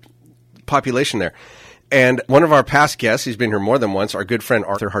big population there. And one of our past guests, he's been here more than once, our good friend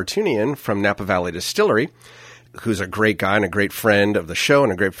Arthur Hartunian from Napa Valley Distillery, who's a great guy and a great friend of the show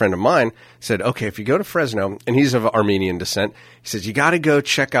and a great friend of mine, said, okay, if you go to Fresno, and he's of Armenian descent, he says, you got to go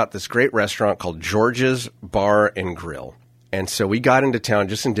check out this great restaurant called George's Bar and Grill. And so we got into town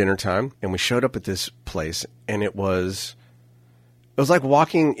just in dinner time, and we showed up at this place, and it was like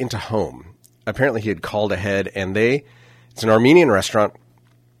walking into home. Apparently he had called ahead, and it's an Armenian restaurant.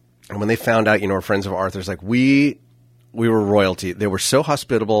 And when they found out, our friends of Arthur's, we were royalty. They were so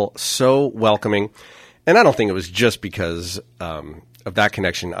hospitable, so welcoming. And I don't think it was just because of that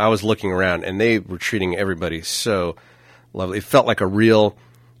connection. I was looking around, and they were treating everybody so lovely. It felt like a real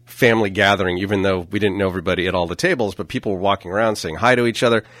family gathering, even though we didn't know everybody at all the tables. But people were walking around saying hi to each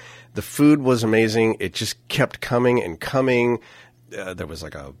other. The food was amazing. It just kept coming and coming. There was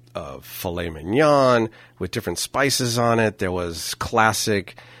a filet mignon with different spices on it. There was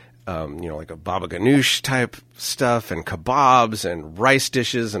classic... like a baba ganoush type stuff and kebabs and rice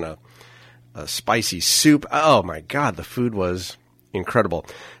dishes and a spicy soup. Oh, my God, the food was incredible.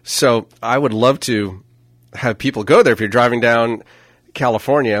 So I would love to have people go there if you're driving down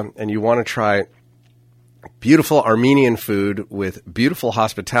California and you want to try beautiful Armenian food with beautiful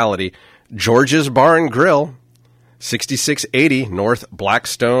hospitality. George's Bar and Grill, 6680 North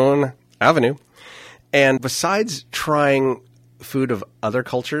Blackstone Avenue. And besides trying food of other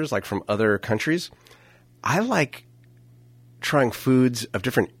cultures, like from other countries, I like trying foods of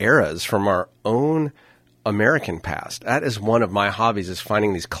different eras from our own American past. That is one of my hobbies, is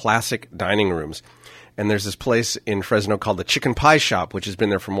finding these classic dining rooms. And there's this place in Fresno called the Chicken Pie Shop, which has been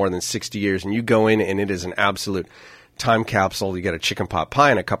there for more than 60 years. And you go in, and it is an absolute time capsule. You get a chicken pot pie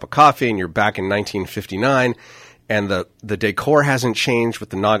and a cup of coffee, and you're back in 1959. And the decor hasn't changed with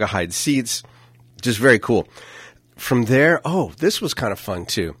the Naga hide seats. Just very cool. From there, this was kind of fun,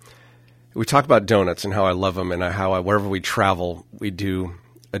 too. We talk about donuts and how I love them, and how wherever we travel, we do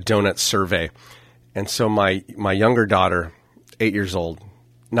a donut survey. And so my younger daughter, 8 years old,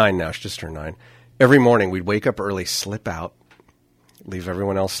 9 now, she just turned 9, every morning we'd wake up early, slip out, leave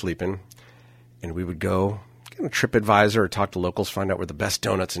everyone else sleeping, and we would go get a TripAdvisor or talk to locals, find out where the best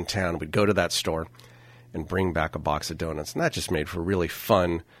donuts in town. We'd go to that store and bring back a box of donuts. And that just made for a really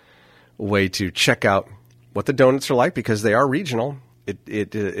fun way to check out what the donuts are like, because they are regional.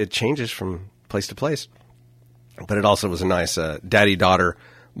 It changes from place to place. But it also was a nice daddy-daughter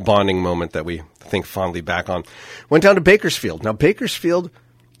bonding moment that we think fondly back on. Went down to Bakersfield. Now, Bakersfield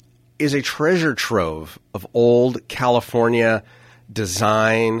is a treasure trove of old California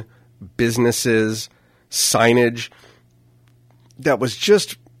design, businesses, signage that was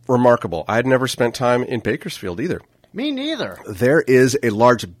just remarkable. I had never spent time in Bakersfield either. Me neither. There is a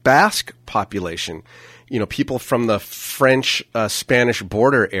large Basque population, people from the French-Spanish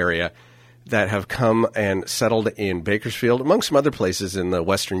border area that have come and settled in Bakersfield, among some other places in the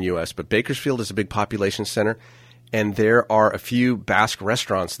western U.S. But Bakersfield is a big population center, and there are a few Basque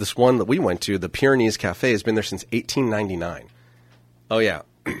restaurants. This one that we went to, the Pyrenees Cafe, has been there since 1899. Oh, yeah.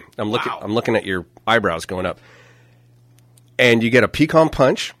 I'm looking at your eyebrows going up. And you get a pecan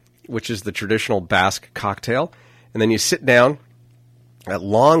punch, which is the traditional Basque cocktail, and then you sit down at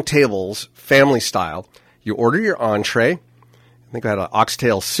long tables, family style. You order your entree. I think I had an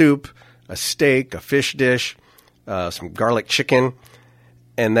oxtail soup, a steak, a fish dish, some garlic chicken,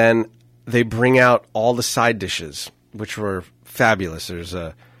 and then they bring out all the side dishes, which were fabulous. There's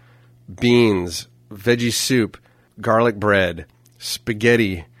beans, veggie soup, garlic bread,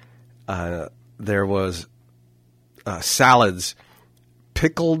 spaghetti. There was salads,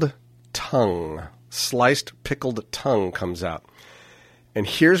 pickled tongue, sliced pickled tongue comes out. And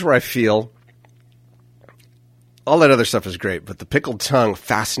here's where I feel all that other stuff is great, but the pickled tongue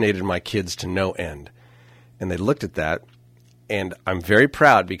fascinated my kids to no end. And they looked at that, and I'm very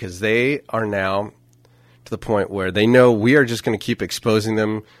proud because they are now to the point where they know we are just going to keep exposing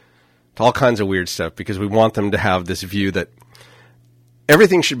them to all kinds of weird stuff because we want them to have this view that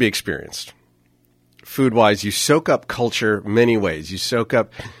everything should be experienced. Food-wise, you soak up culture many ways. You soak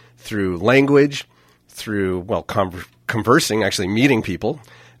up through language, through, conversing, actually meeting people,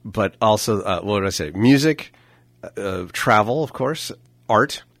 but also, music, travel, of course,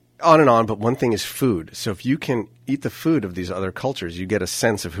 art, on and on. But one thing is food. So if you can eat the food of these other cultures, you get a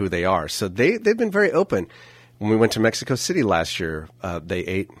sense of who they are. So they've been very open. When we went to Mexico City last year, they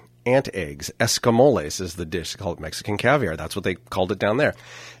ate ant eggs. Escamoles is the dish. They call it Mexican caviar. That's what they called it down there.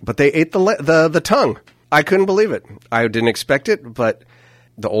 But they ate the tongue. I couldn't believe it. I didn't expect it, but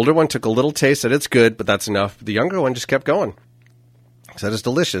the older one took a little taste, said it's good, but that's enough. The younger one just kept going. Said it's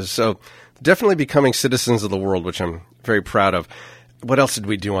delicious. So definitely becoming citizens of the world, which I'm very proud of. What else did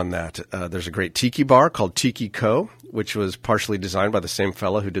we do on that? There's a great tiki bar called Tiki Co., which was partially designed by the same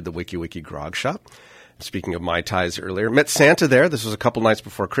fellow who did the Wiki Wiki Grog Shop. Speaking of Mai Tais earlier, met Santa there. This was a couple nights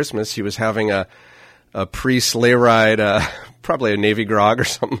before Christmas. He was having a pre-sleigh ride, probably a Navy grog or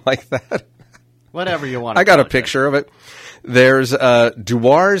something like that. Whatever you want to I got a picture of it. There's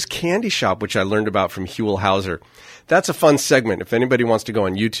Duar's Candy Shop, which I learned about from Huell Hauser. That's a fun segment. If anybody wants to go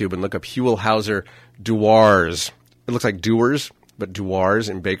on YouTube and look up Huell Hauser Duar's, it looks like Doers, but Duar's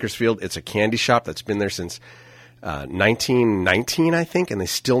in Bakersfield. It's a candy shop that's been there since 1919, I think, and they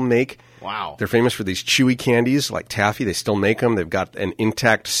still make. Wow. They're famous for these chewy candies like taffy. They still make them. They've got an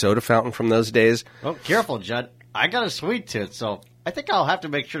intact soda fountain from those days. Oh, careful, Judd. I got a sweet tooth, so I think I'll have to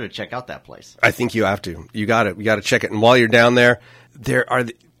make sure to check out that place. I think you have to. You got it. You got to check it. And while you're down there,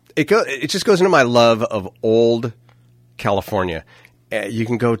 it just goes into my love of old California. You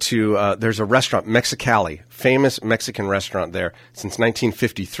can go to there's a restaurant, Mexicali, famous Mexican restaurant there since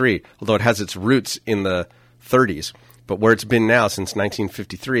 1953, although it has its roots in the 30s. But where it's been now since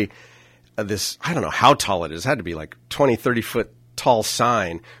 1953, I don't know how tall it is. It had to be like 20, 30 foot tall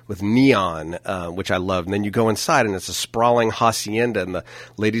sign with neon, which I love. And then you go inside, and it's a sprawling hacienda, and the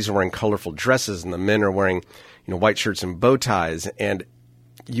ladies are wearing colorful dresses, and the men are wearing, white shirts and bow ties. And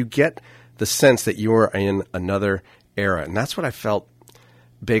you get the sense that you are in another era. And that's what I felt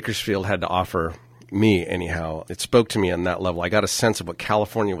Bakersfield had to offer me, anyhow. It spoke to me on that level. I got a sense of what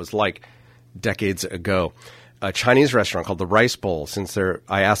California was like decades ago. A Chinese restaurant called the Rice Bowl.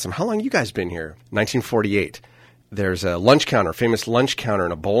 I asked them, how long have you guys been here? 1948. There's a lunch counter, famous lunch counter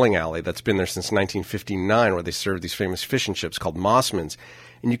in a bowling alley that's been there since 1959, where they serve these famous fish and chips called Mossman's.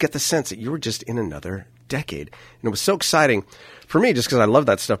 And you get the sense that you were just in another decade. And it was so exciting for me, just because I love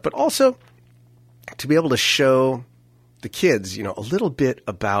that stuff, but also to be able to show the kids, a little bit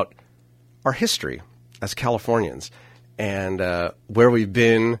about our history as Californians and where we've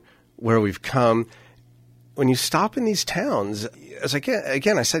been, where we've come. When you stop in these towns, as I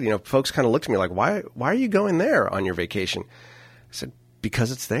said, folks kind of looked at me like, why are you going there on your vacation? I said,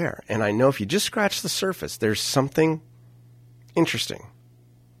 because it's there. And I know if you just scratch the surface, there's something interesting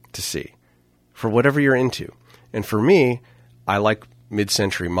to see for whatever you're into. And for me, I like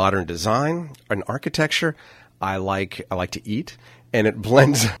mid-century modern design and architecture. I like to eat, and it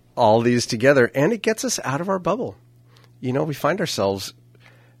blends all these together, and it gets us out of our bubble. We find ourselves,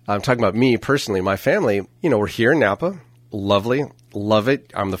 I'm talking about me personally, my family, we're here in Napa, lovely, love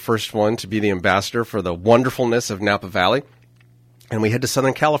it. I'm the first one to be the ambassador for the wonderfulness of Napa Valley. And we head to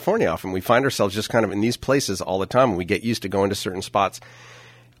Southern California often. We find ourselves just kind of in these places all the time, and we get used to going to certain spots.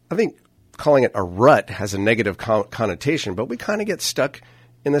 I think calling it a rut has a negative connotation, but we kind of get stuck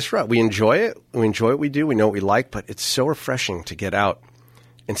in this rut. We enjoy it. We enjoy what we do. We know what we like, but it's so refreshing to get out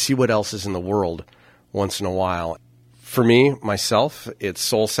and see what else is in the world once in a while. For me, myself, it's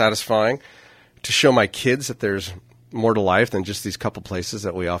soul satisfying to show my kids that there's more to life than just these couple places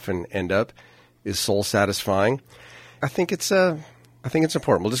that we often end up is soul satisfying. I think it's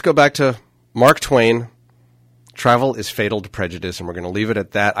important. We'll just go back to Mark Twain. Travel is fatal to prejudice, and we're going to leave it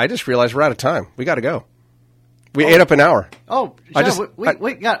at that. I just realized we're out of time. We got to go. We ate up an hour. Oh,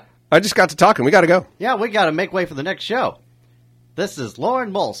 yeah, I just got to talking. We got to go. Yeah, we got to make way for the next show. This is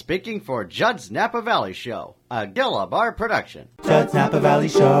Lauren Mull speaking for Judd's Napa Valley Show, a Gilla Bar production. Judd's Napa Valley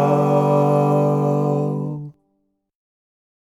Show.